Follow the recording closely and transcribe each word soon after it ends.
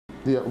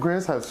The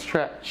upgrades have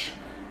stretched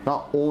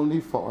not only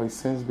for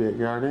Oistins Beer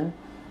Garden,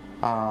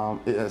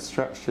 it has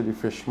stretched to the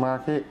fish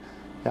market,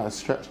 it has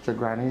stretched to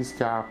Granny's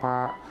Car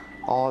Park,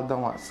 all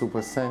down at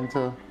Super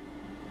Center.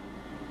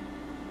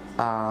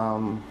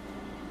 And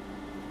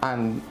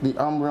the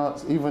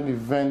ambiance, even the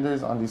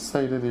vendors on the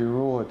side of the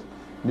road,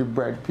 the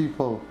bread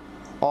people,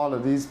 all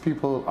of these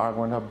people are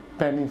going to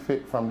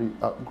benefit from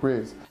the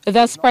upgrades.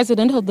 Thus,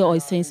 President of the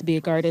Oistins Beer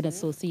Garden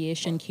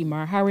Association,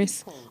 Kimar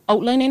Harris,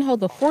 outlining how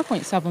the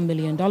 $4.7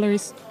 million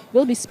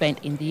will be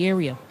spent in the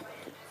area.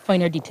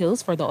 Finer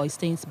details for the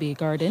Oistins Beer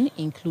Garden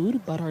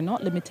include, but are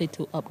not limited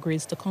to,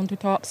 upgrades to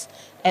countertops,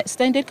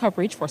 extended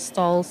coverage for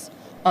stalls,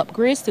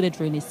 upgrades to the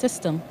drainage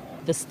system,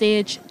 the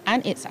stage,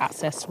 and its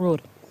access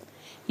road.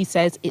 He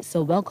says it's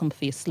a welcome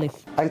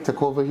facelift. I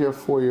took over here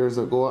 4 years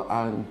ago,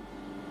 and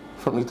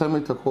from the time I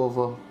took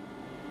over,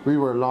 we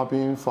were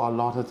lobbying for a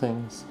lot of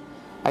things.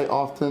 I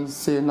often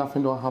say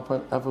nothing don't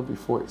happen ever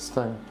before it's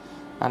time.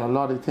 And a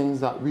lot of things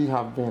that we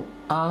have been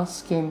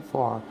asking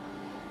for,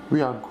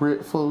 we are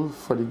grateful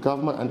for the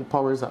government and the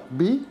powers that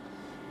be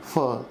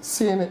for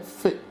seeing it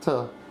fit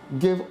to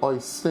give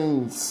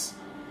Oistins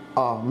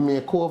a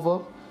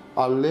makeover,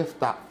 a lift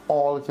that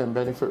all can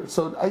benefit.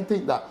 So I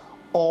think that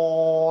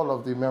all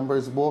of the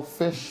members, both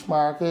Fish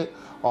Market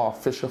or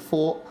Fisher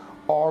Folk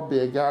or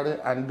Beer Garden,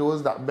 and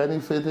those that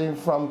benefiting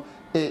from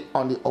it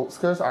on the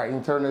outskirts are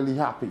internally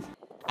happy.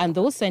 And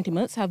those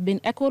sentiments have been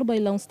echoed by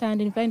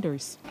long-standing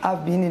vendors.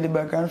 I've been in the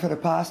Beer Garden for the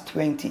past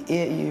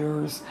 28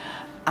 years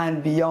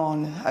and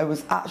beyond. I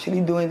was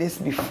actually doing this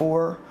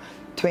before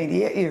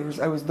 28 years.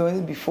 I was doing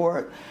it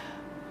before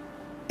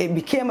it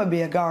became a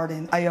beer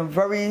garden. I am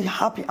very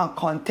happy and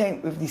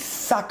content with the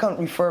second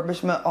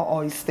refurbishment of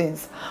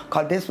Oistins,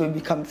 because this will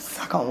become the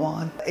second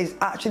one.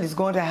 It's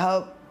going to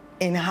help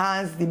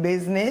enhance the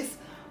business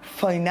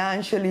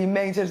financially,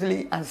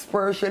 mentally, and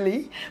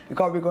spiritually,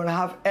 because we're going to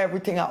have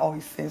everything at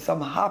Oistins. So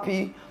I'm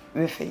happy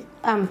with it.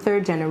 I'm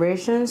third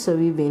generation, so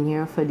we've been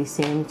here for the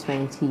same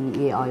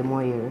 28 or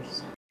more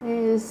years.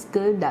 It's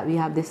good that we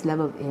have this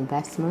level of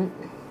investment.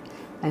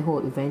 I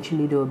hope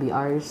eventually there will be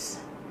ours,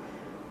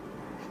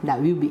 that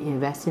we'll be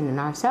investing in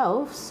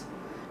ourselves,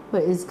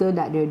 but it's good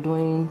that they're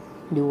doing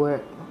the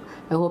work.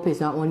 I hope it's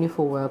not only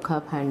for World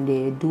Cup and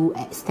they do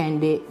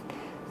extend it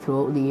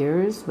throughout the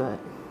years, but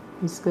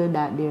it's good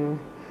that they're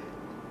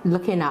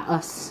looking at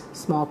us,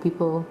 small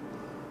people,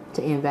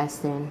 to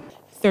invest in.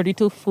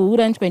 32 food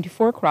and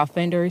 24 craft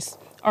vendors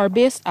are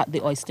based at the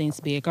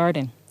Oistins Beer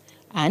Garden,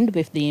 and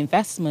with the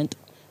investment,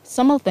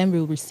 some of them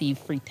will receive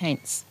free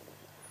tents.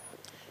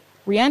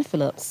 Reanne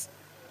Phillips,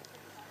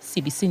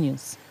 CBC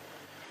News.